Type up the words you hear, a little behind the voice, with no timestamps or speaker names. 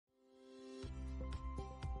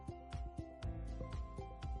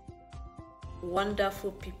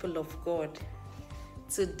Wonderful people of God,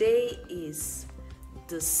 today is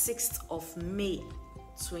the 6th of May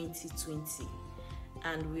 2020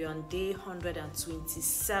 and we're on day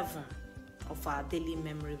 127 of our daily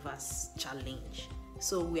memory verse challenge.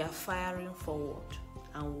 So we are firing forward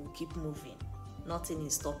and we'll keep moving. Nothing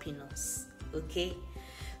is stopping us. Okay,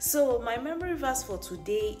 so my memory verse for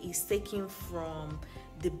today is taken from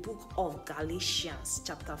the book of Galatians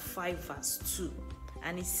chapter 5 verse 2,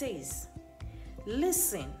 and it says,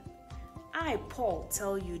 "Listen, I, Paul,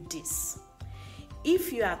 tell you this.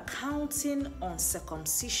 If you are counting on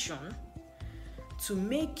circumcision to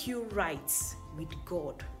make you right with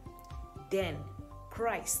God, then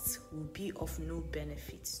Christ will be of no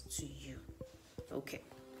benefit to you." Okay,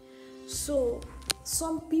 so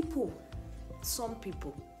some people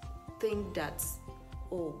think that,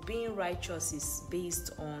 being righteous is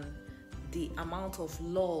based on the amount of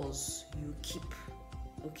laws you keep.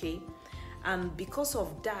 Okay, and because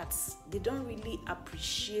of that, they don't really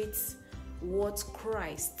appreciate what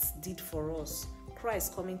Christ did for us.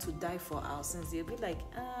 Christ coming to die for our sins. They'll be like,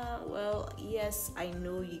 well, yes, I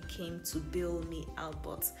know you came to bail me out,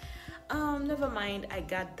 but never mind, I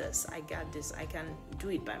got this, I can do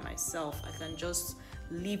it by myself. I can just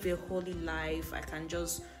live a holy life, I can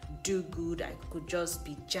just do good, I could just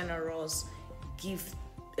be generous, give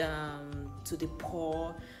to the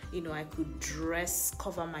poor, I could dress,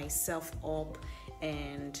 cover myself up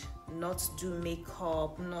and not do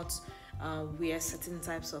makeup, not wear certain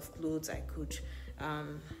types of clothes. I could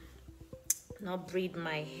not braid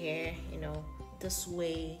my hair, this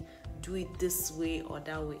way, do it this way or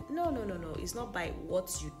that way. No. It's not by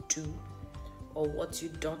what you do or what you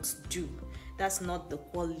don't do. That's not the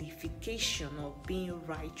qualification of being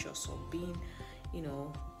righteous or being,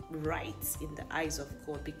 right in the eyes of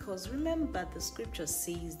God. Because remember, the scripture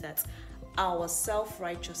says that our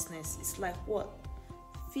self-righteousness is like what?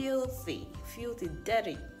 Filthy,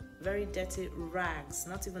 dirty, very dirty rags.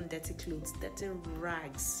 Not even dirty clothes, dirty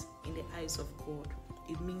rags in the eyes of God.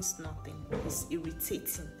 It means nothing. It's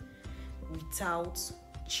irritating without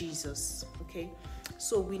Jesus. Okay,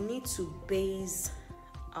 so we need to base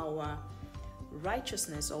our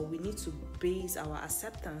righteousness, or we need to base our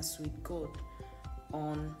acceptance with God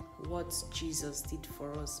on what Jesus did for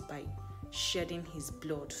us by shedding his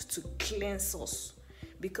blood to cleanse us.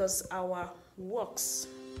 Because our works,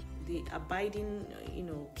 the abiding,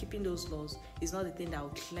 keeping those laws, is not the thing that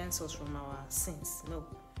will cleanse us from our sins. No,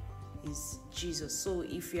 it's Jesus. So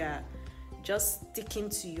if you are just sticking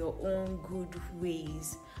to your own good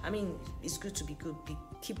ways, it's good to be good,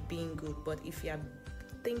 keep being good, but if you are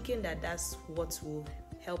thinking that that's what will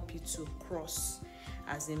help you to cross,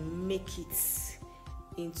 as in make it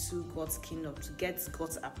into God's kingdom, to get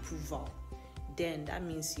God's approval, then that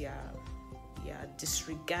means you are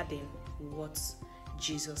disregarding what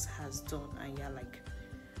Jesus has done, and you're like,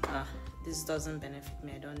 this doesn't benefit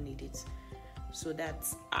me, I don't need it. So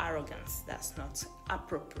that's arrogance. That's not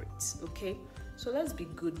appropriate. Okay, so let's be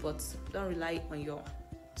good, but don't rely on your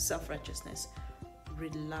self-righteousness.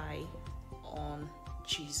 Rely on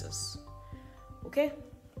Jesus. Okay,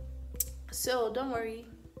 so don't worry,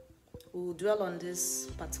 we'll dwell on this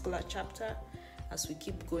particular chapter as we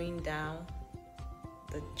keep going down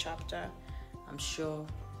the chapter. I'm sure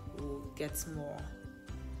we'll get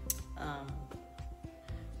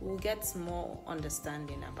more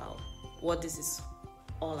understanding about what this is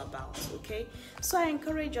all about. Okay, so I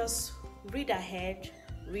encourage us, read ahead,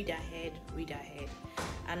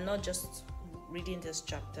 and not just reading this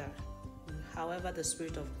chapter. However the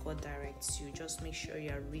Spirit of God directs you, just make sure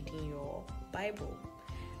you are reading your Bible,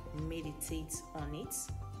 meditate on it,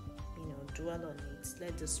 dwell on it.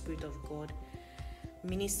 Let the Spirit of God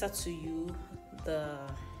minister to you the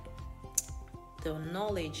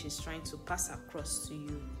knowledge He's trying to pass across to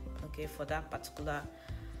you, okay, for that particular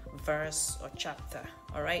verse or chapter.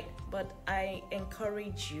 All right, but I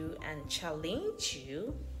encourage you and challenge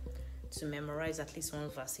you to memorize at least one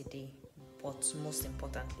verse a day, but most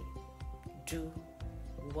importantly, do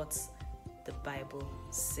what the Bible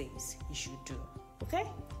says you should do. Okay,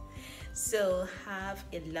 so have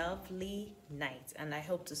a lovely night, and I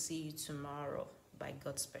hope to see you tomorrow by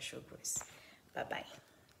God's special grace. Bye bye.